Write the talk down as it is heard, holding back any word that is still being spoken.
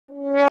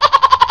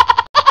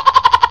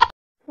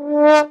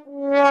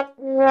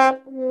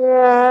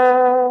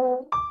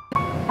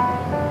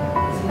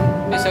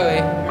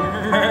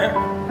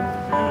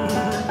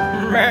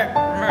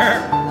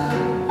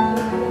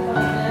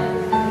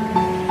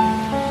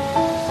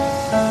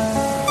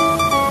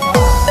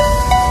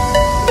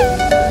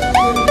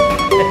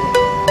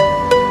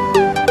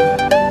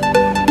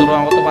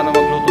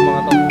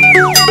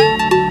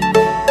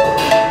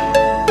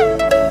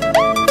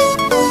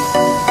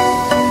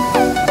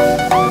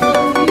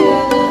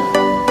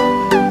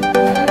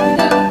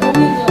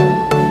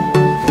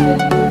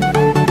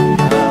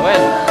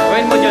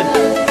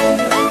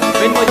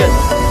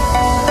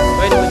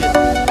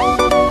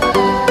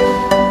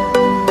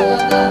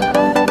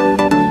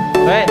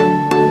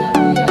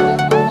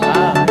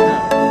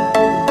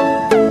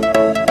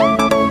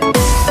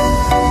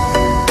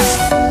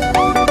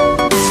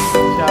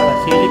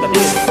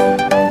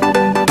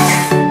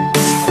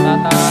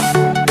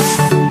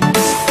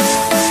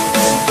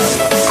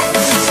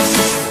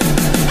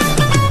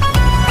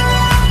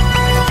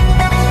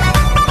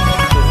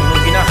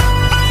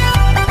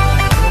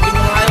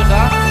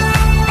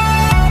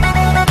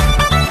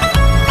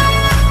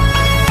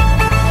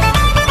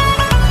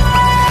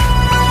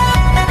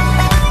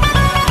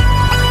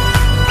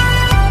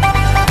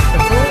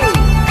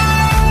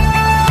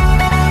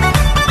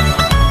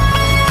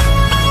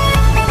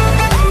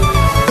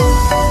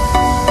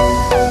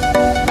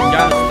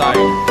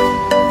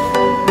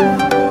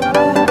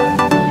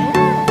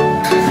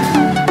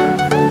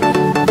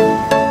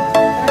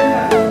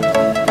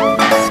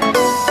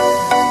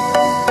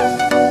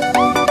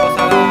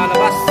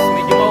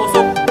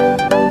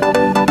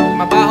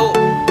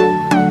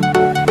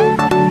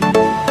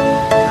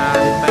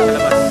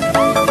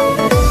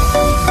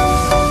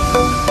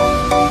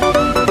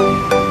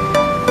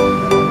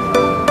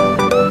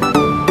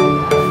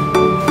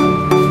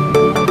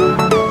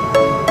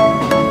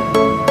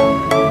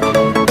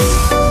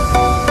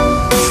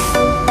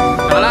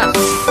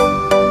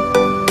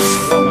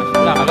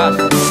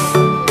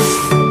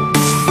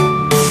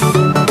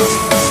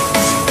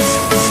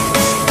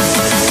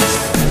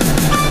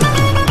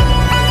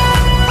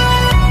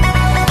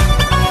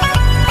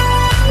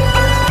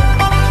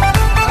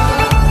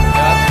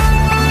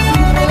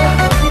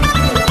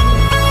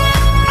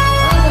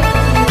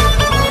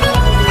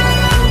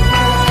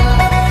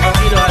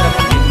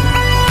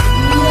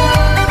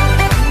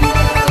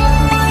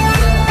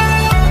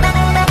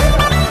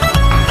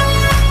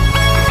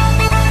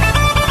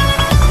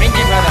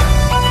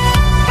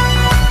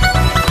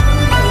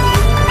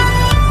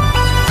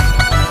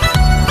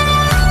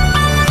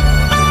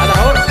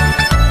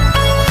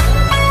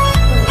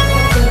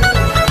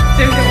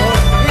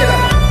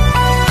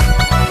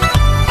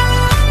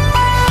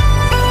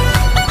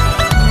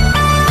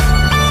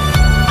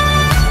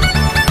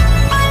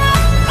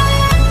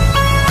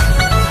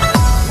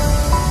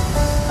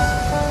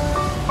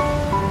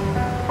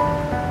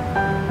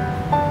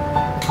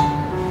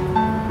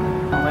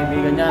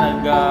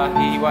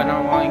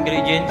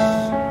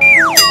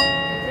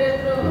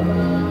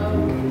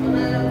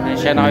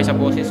Pasensya na kayo sa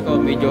boses ko.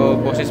 Medyo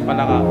boses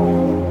pala ka.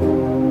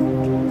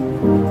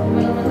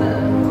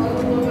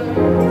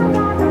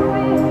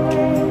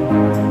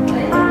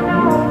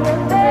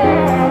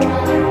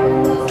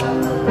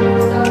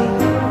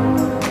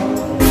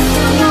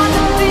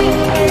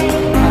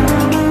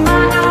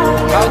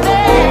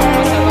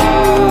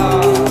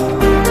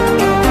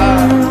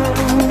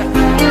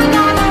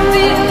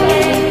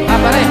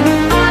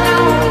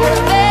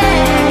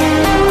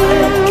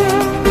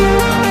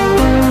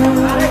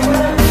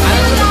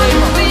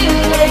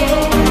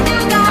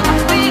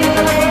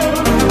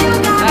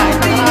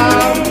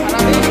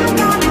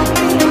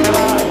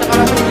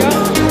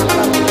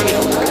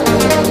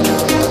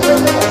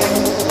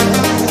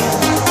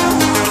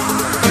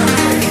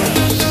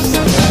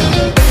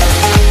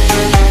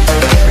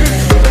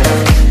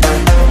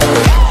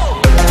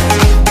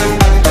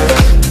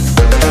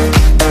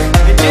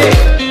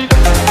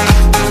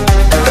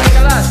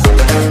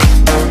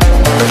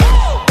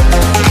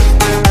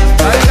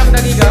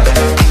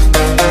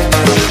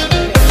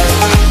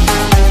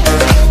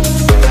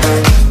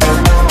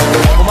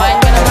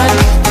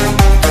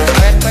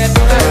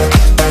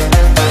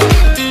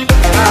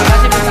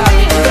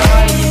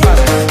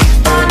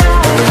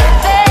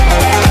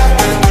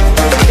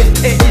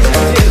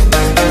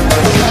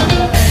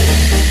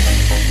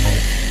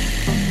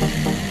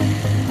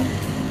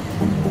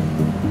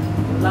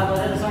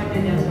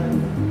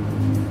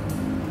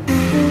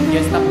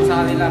 Fiesta po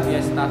sa kanila,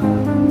 fiesta.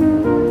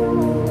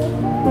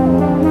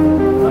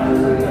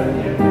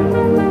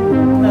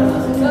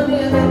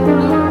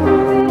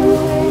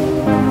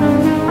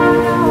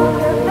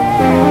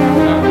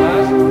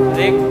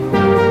 Sadik.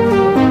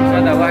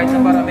 Kada bahit na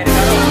para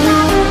Amerikano.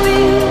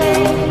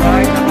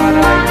 Bahit na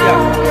para India.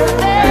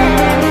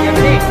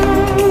 Yemeni.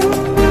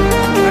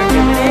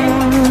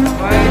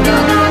 Bahit na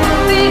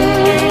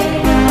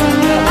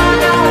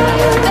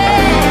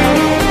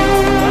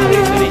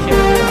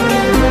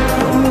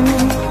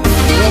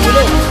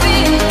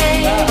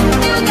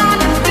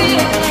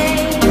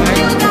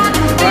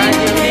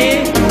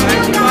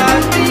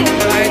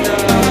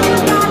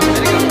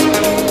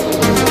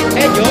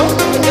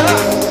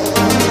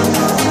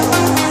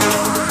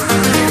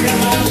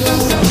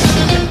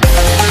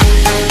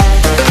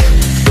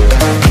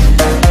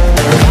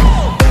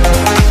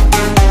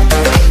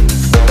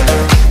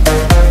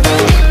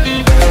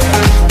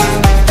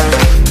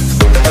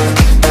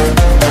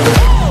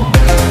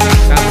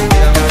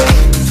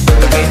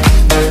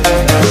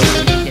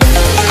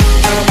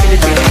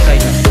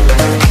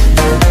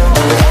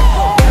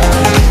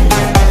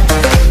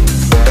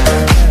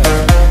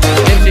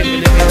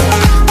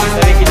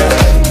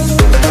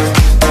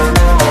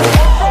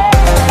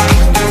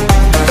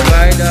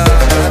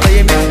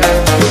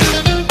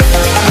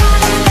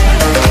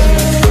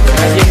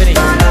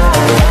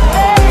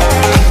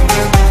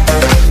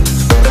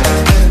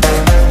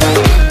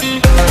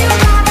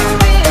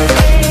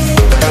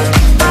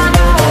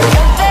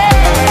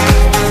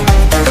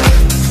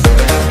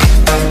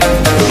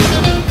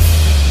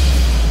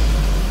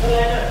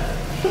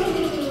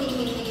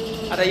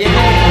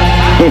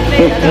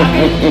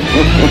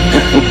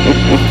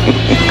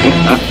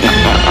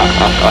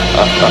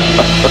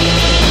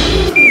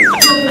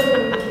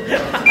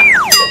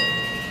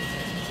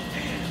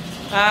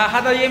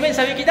Hadal Yemen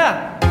sabi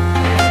kita.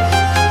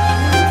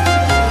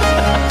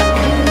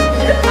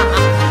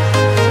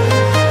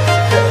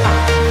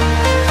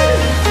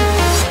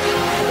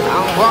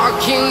 I'm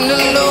walking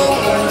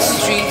alone, the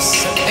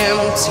streets are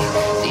empty.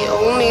 The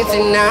only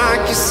thing I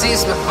can see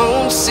is my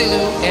own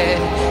silhouette.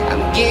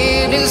 I'm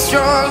getting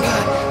stronger,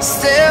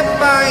 step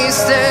by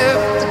step.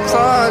 The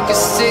clock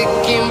is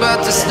ticking,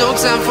 but there's no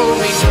time for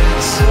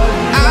regrets.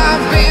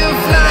 I've been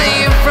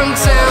flying from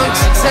town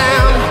to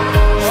town,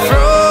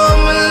 from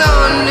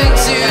London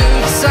to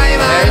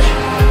Taiwan.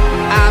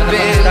 I've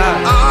been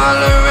all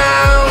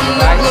around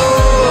the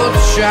globe,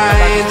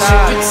 trying to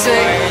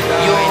protect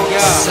your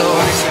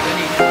soul.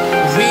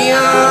 We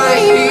are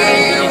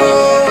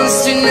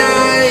heroes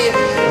tonight.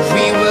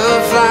 We will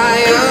fly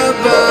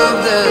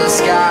above the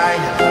sky.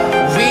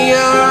 We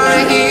are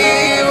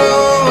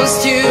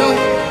heroes tonight.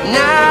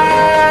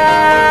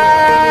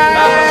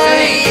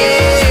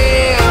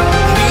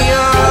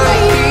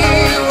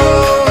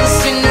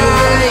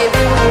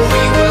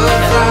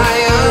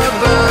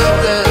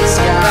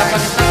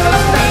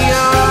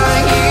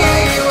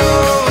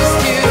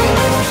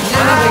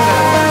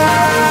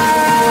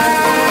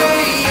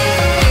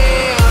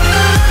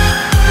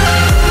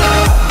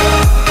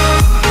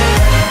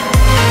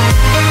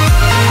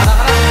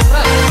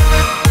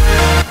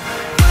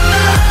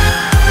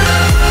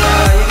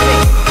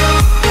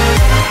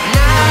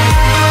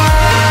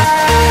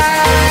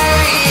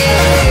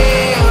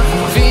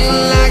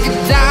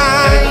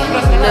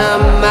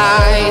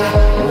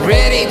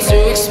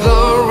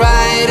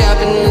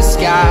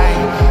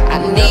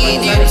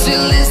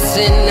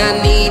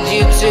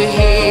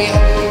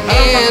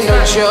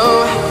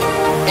 Show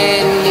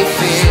any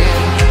fear.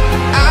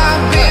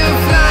 I've been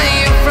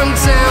flying from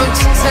town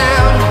to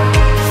town,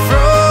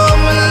 from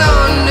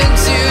London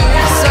to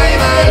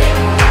Taiwan.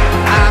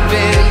 I've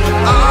been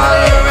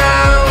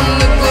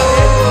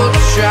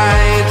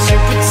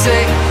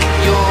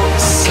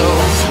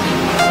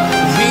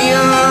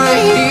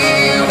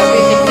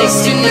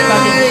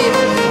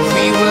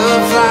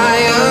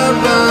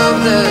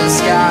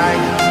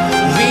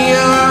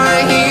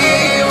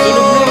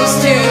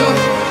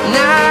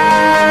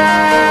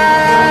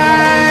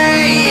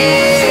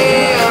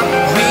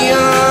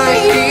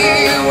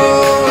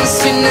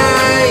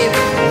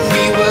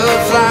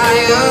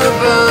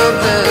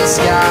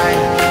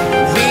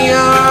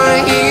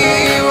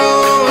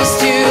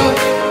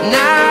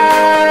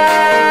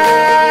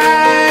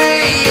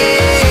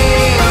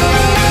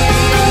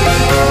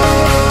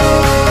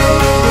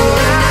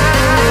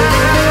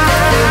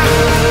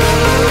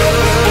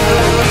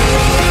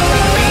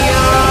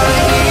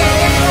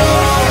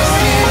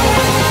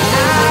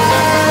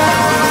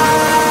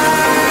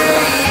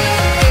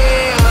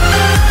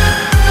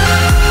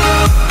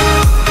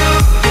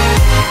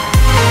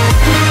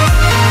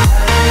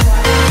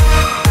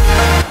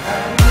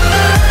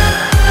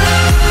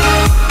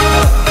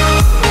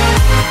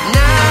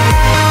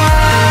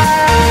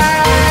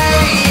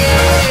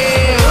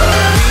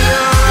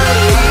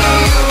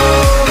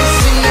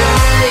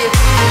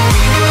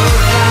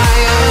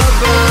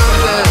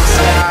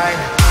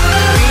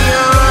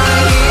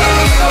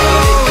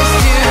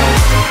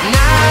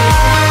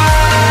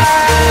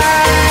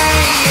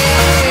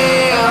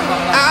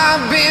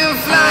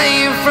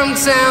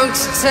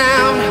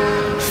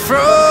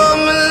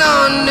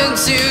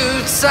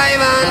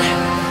Taiwan.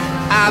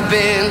 I've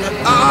been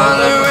all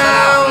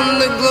around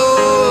the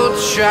globe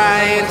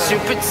trying to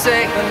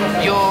protect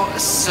your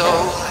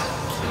soul.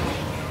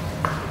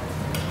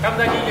 Kam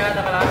lagi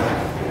ka kelas?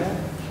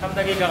 Kam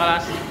lagi ka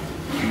kelas?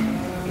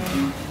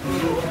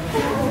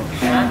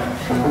 Hah?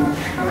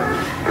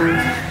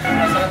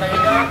 Masalah lagi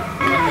ka?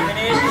 1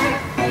 menit.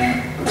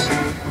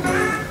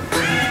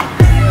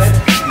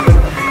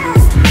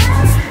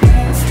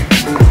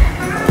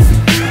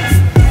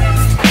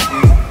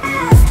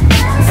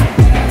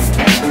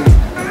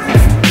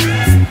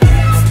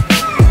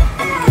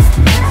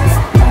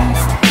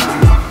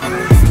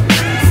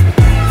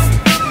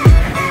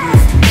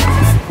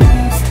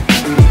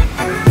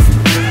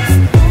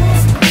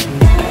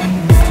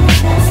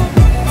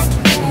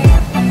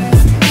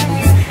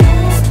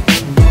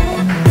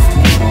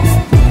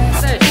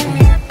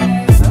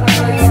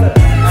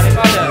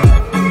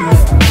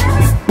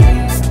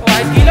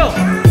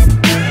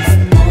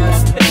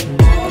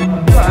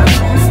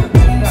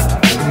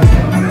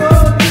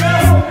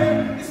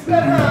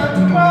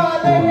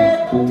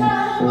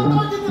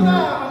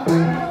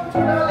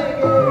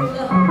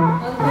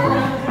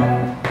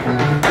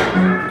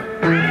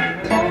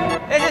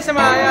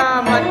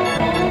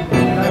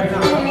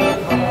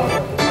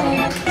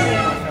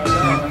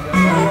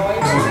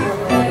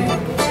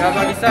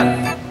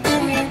 Bisa.